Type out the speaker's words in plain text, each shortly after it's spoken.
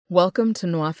Welcome to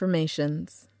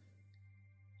Affirmations.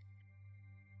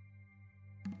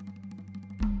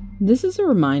 This is a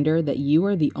reminder that you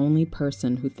are the only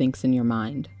person who thinks in your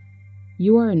mind.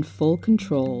 You are in full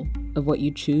control of what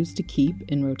you choose to keep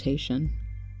in rotation.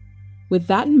 With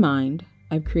that in mind,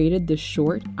 I've created this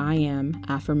short I am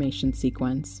affirmation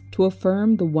sequence to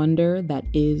affirm the wonder that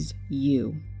is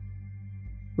you.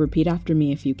 Repeat after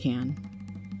me if you can.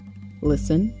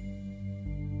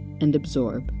 Listen and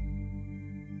absorb.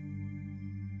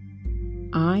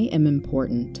 I am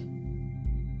important.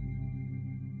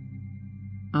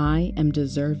 I am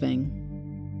deserving.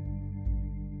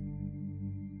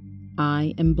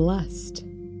 I am blessed.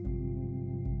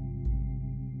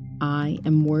 I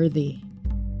am worthy.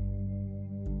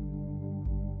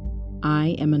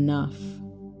 I am enough.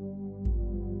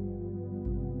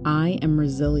 I am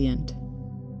resilient.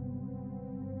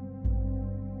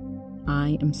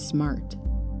 I am smart.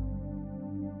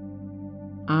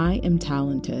 I am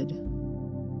talented.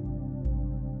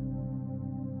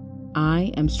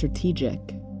 I am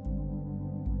strategic.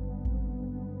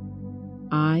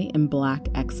 I am Black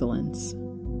excellence.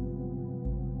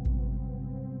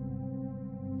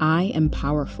 I am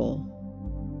powerful.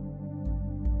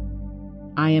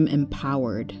 I am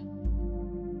empowered.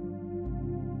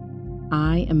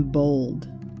 I am bold.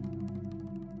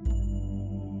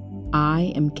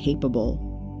 I am capable.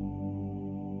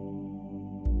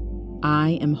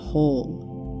 I am whole.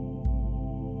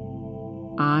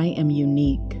 I am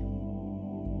unique.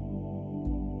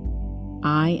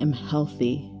 I am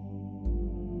healthy.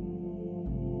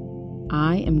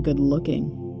 I am good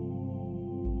looking.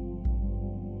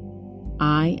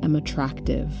 I am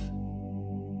attractive.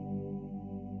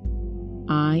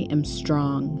 I am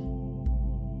strong.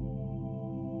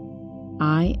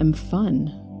 I am fun.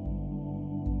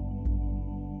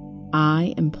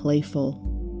 I am playful.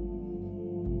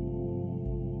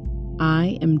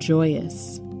 I am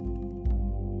joyous.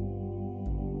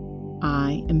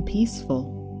 I am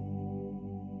peaceful.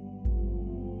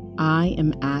 I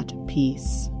am at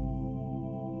peace.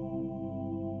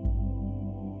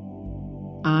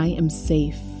 I am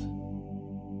safe.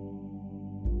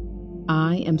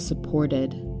 I am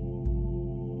supported.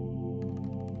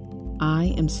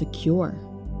 I am secure.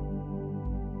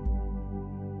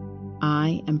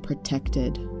 I am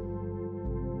protected.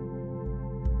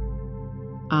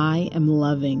 I am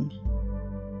loving.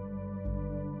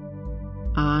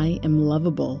 I am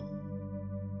lovable.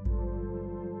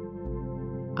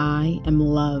 I am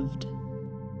loved.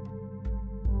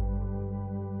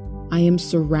 I am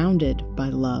surrounded by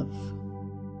love.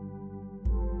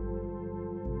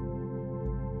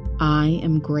 I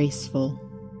am graceful.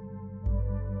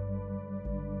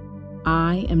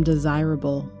 I am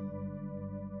desirable.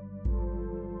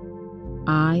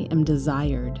 I am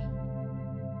desired.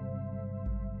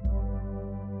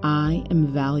 I am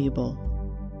valuable.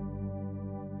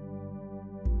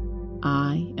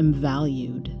 I am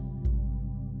valued.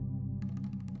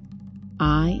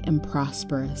 I am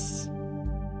prosperous.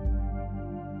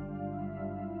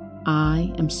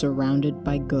 I am surrounded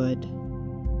by good.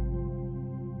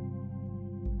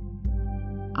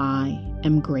 I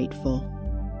am grateful.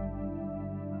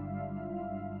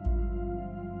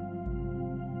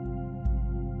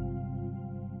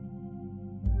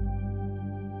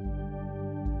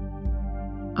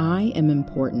 I am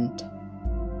important.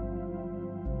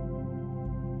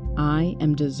 I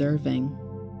am deserving.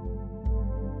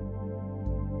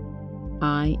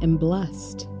 I am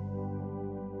blessed.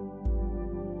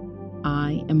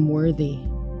 I am worthy.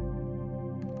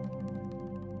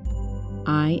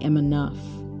 I am enough.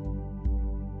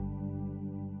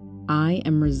 I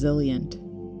am resilient.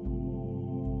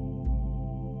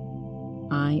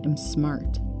 I am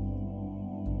smart.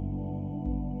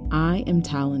 I am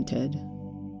talented.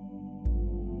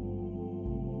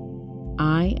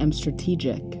 I am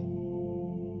strategic.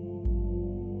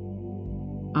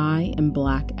 I am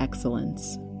Black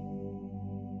excellence.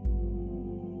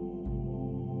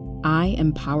 I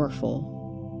am powerful.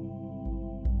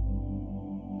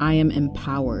 I am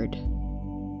empowered.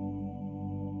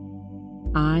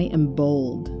 I am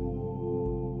bold.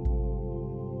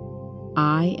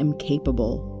 I am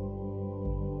capable.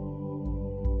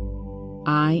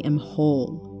 I am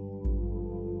whole.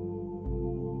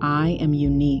 I am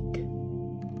unique.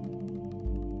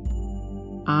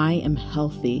 I am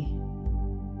healthy.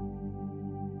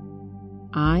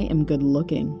 I am good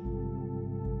looking.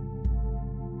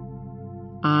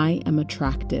 I am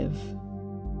attractive.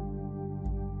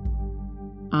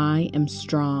 I am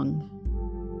strong.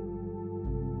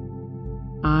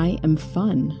 I am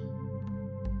fun.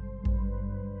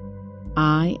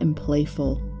 I am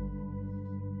playful.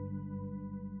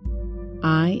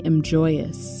 I am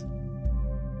joyous.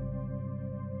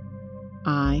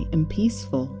 I am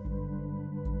peaceful.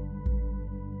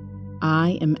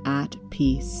 I am at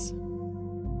peace.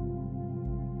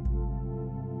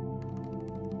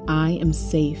 I am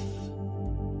safe.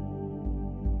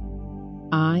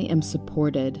 I am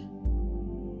supported.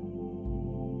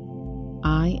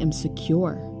 I am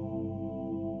secure.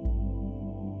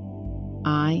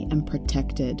 I am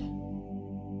protected.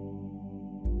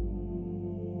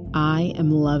 I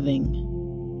am loving.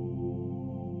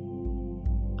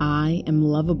 I am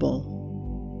lovable.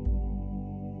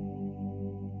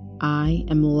 I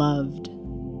am loved.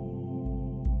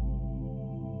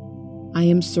 I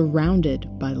am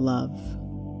surrounded by love.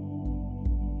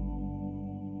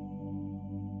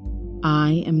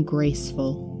 I am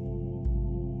graceful.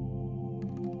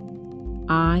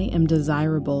 I am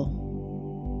desirable.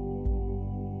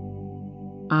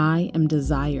 I am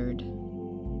desired.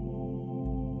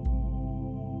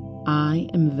 I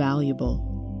am valuable.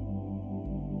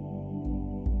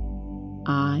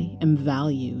 I am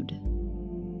valued.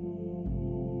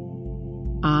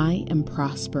 I am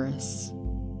prosperous.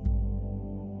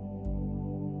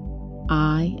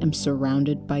 I am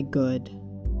surrounded by good.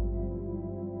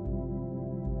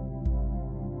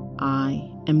 I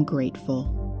am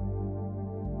grateful.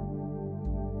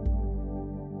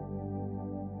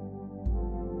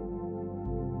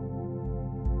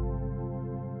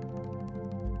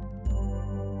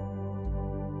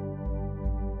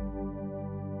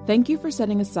 Thank you for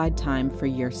setting aside time for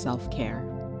your self-care.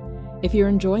 If you're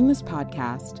enjoying this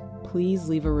podcast, please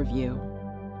leave a review.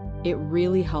 It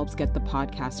really helps get the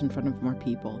podcast in front of more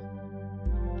people.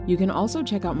 You can also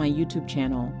check out my YouTube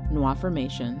channel,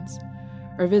 Affirmations,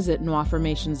 or visit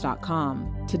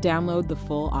Affirmations.com to download the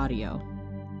full audio.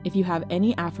 If you have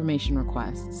any affirmation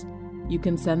requests, you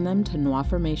can send them to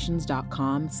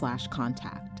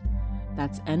Affirmations.com/contact.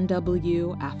 That's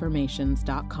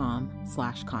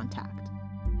NWAffirmations.com/contact.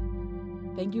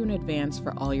 Thank you in advance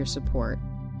for all your support,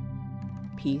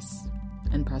 peace,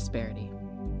 and prosperity.